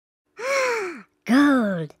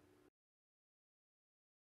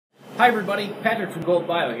Hi everybody, Patrick from Gold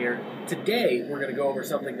Bio here. Today we're going to go over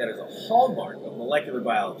something that is a hallmark of molecular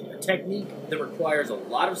biology, a technique that requires a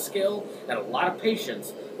lot of skill and a lot of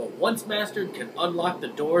patience, but once mastered can unlock the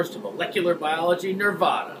doors to molecular biology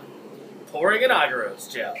nirvana. Pouring an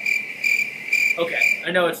agarose gel. Okay, I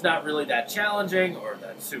know it's not really that challenging or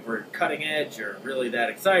that super cutting edge or really that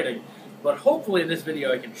exciting, but hopefully in this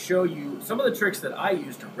video I can show you some of the tricks that I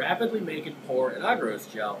use to rapidly make and pour an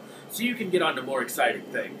agarose gel so you can get on to more exciting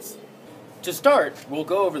things. To start, we'll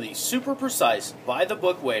go over the super precise,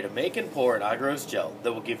 by-the-book way to make and pour an agarose gel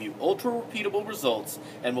that will give you ultra-repeatable results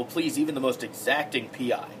and will please even the most exacting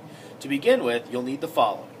PI. To begin with, you'll need the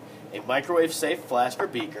following: a microwave-safe flask or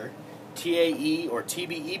beaker, TAE or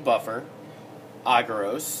TBE Buffer,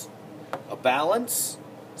 agarose, a balance,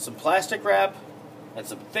 some plastic wrap, and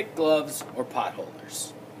some thick gloves or pot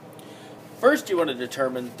holders. First, you want to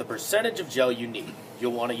determine the percentage of gel you need.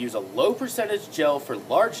 You'll want to use a low percentage gel for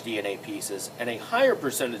large DNA pieces and a higher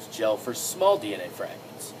percentage gel for small DNA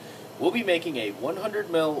fragments. We'll be making a 100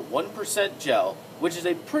 ml 1% gel, which is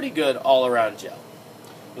a pretty good all-around gel.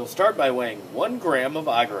 You'll start by weighing 1 gram of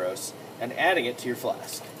agarose and adding it to your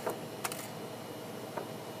flask.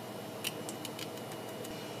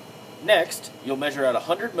 Next, you'll measure out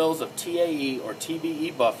 100 ml of TAE or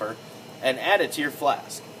TBE Buffer and add it to your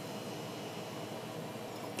flask.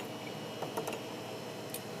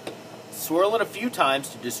 Swirl it a few times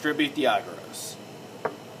to distribute the agarose.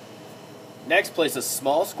 Next, place a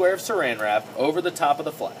small square of saran wrap over the top of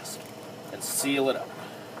the flask and seal it up.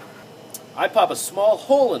 I pop a small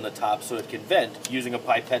hole in the top so it can vent using a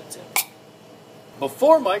pipette tip.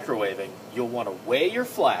 Before microwaving, you'll want to weigh your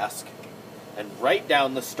flask and write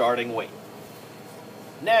down the starting weight.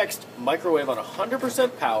 Next, microwave on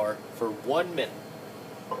 100% power for 1 minute.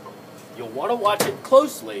 You'll want to watch it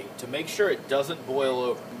closely to make sure it doesn't boil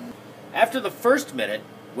over. After the first minute,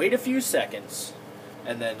 wait a few seconds,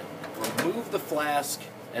 and then remove the flask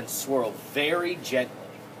and swirl very gently.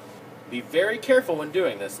 Be very careful when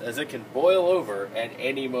doing this, as it can boil over at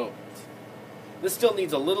any moment. This still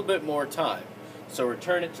needs a little bit more time, so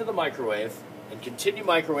return it to the microwave and continue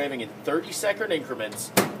microwaving in 30-second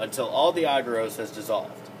increments until all the agarose has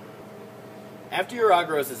dissolved. After your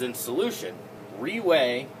agarose is in solution,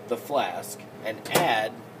 reweigh the flask and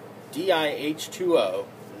add DiH2O,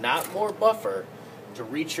 not more buffer, to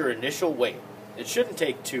reach your initial weight. It shouldn't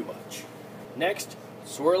take too much. Next,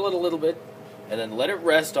 swirl it a little bit and then let it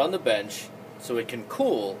rest on the bench so it can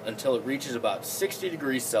cool until it reaches about 60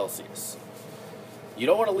 degrees Celsius. You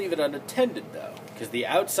don't want to leave it unattended though, because the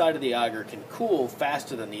outside of the agar can cool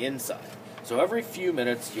faster than the inside. So every few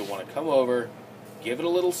minutes you'll want to come over, give it a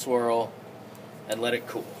little swirl, and let it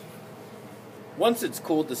cool. Once it's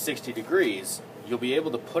cooled to 60 degrees, you'll be able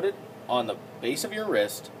to put it on the base of your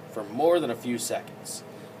wrist for more than a few seconds.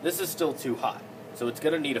 This is still too hot, so it's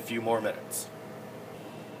going to need a few more minutes.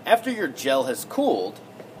 After your gel has cooled,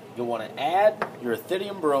 you'll want to add your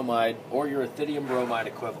ethidium bromide or your ethidium bromide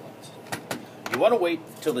equivalent. You want to wait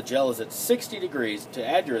till the gel is at 60 degrees to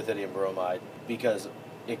add your ethidium bromide because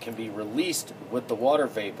it can be released with the water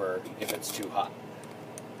vapor if it's too hot.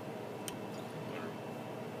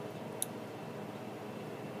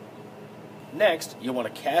 Next, you'll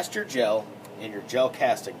want to cast your gel in your gel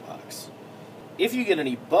casting box. If you get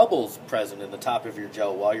any bubbles present in the top of your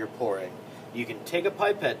gel while you're pouring, you can take a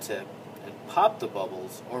pipette tip and pop the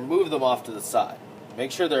bubbles or move them off to the side.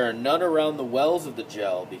 Make sure there are none around the wells of the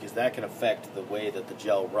gel because that can affect the way that the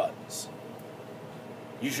gel runs.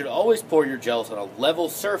 You should always pour your gels on a level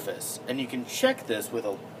surface, and you can check this with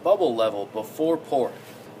a bubble level before pouring.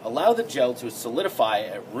 Allow the gel to solidify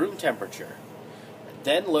at room temperature.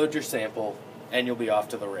 Then load your sample, and you'll be off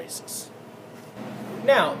to the races.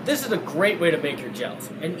 Now, this is a great way to make your gels,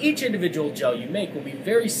 and each individual gel you make will be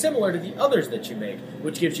very similar to the others that you make,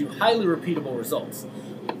 which gives you highly repeatable results.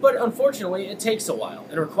 But unfortunately, it takes a while,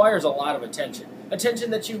 and requires a lot of attention. Attention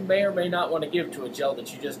that you may or may not want to give to a gel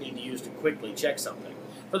that you just need to use to quickly check something.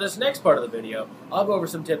 For this next part of the video, I'll go over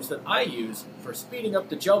some tips that I use for speeding up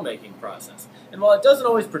the gel making process. And while it doesn't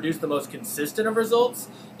always produce the most consistent of results,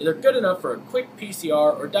 they're good enough for a quick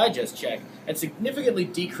PCR or digest check and significantly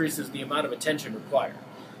decreases the amount of attention required.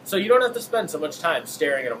 So you don't have to spend so much time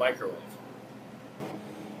staring at a microwave.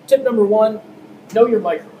 Tip number 1, know your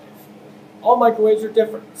microwave. All microwaves are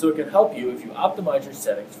different, so it can help you if you optimize your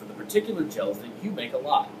settings for the particular gels that you make a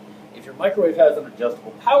lot. If your microwave has an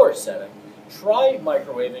adjustable power setting, try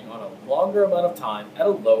microwaving on a longer amount of time at a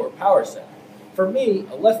lower power setting. For me,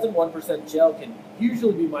 a less than 1% gel can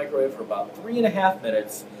usually be microwaved for about 3.5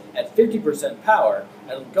 minutes at 50% power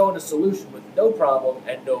and it'll go into solution with no problem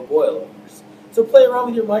and no boilovers. So play around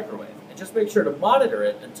with your microwave and just make sure to monitor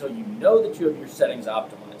it until you know that you have your settings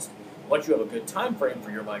optimized. Once you have a good time frame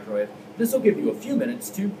for your microwave, this will give you a few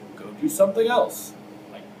minutes to go do something else,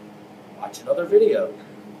 like watch another video.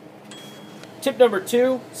 Tip number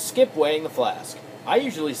 2, skip weighing the flask. I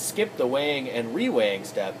usually skip the weighing and reweighing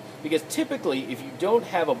step because typically if you don't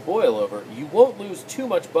have a boil over, you won't lose too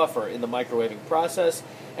much buffer in the microwaving process,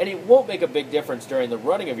 and it won't make a big difference during the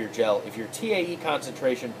running of your gel if your TAE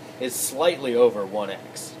concentration is slightly over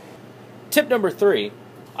 1x. Tip number 3,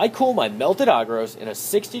 I cool my melted Agarose in a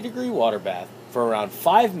 60-degree water bath for around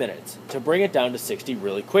 5 minutes to bring it down to 60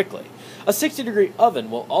 really quickly. A 60-degree oven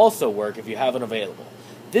will also work if you have one available.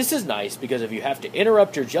 This is nice because if you have to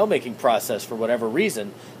interrupt your gel making process for whatever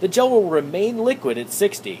reason, the gel will remain liquid at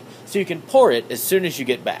 60, so you can pour it as soon as you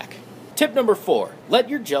get back. Tip number 4, let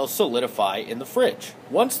your gel solidify in the fridge.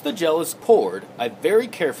 Once the gel is poured, I very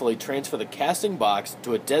carefully transfer the casting box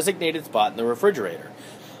to a designated spot in the refrigerator.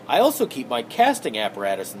 I also keep my casting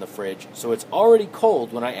apparatus in the fridge so it's already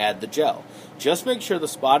cold when I add the gel. Just make sure the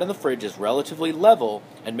spot in the fridge is relatively level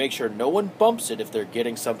and make sure no one bumps it if they're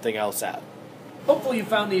getting something else out. Hopefully you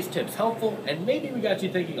found these tips helpful, and maybe we got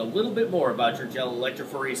you thinking a little bit more about your gel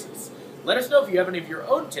electrophoresis. Let us know if you have any of your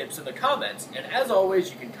own tips in the comments, and as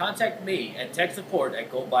always, you can contact me at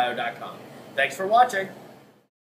techsupport@goldbio.com. Thanks for watching!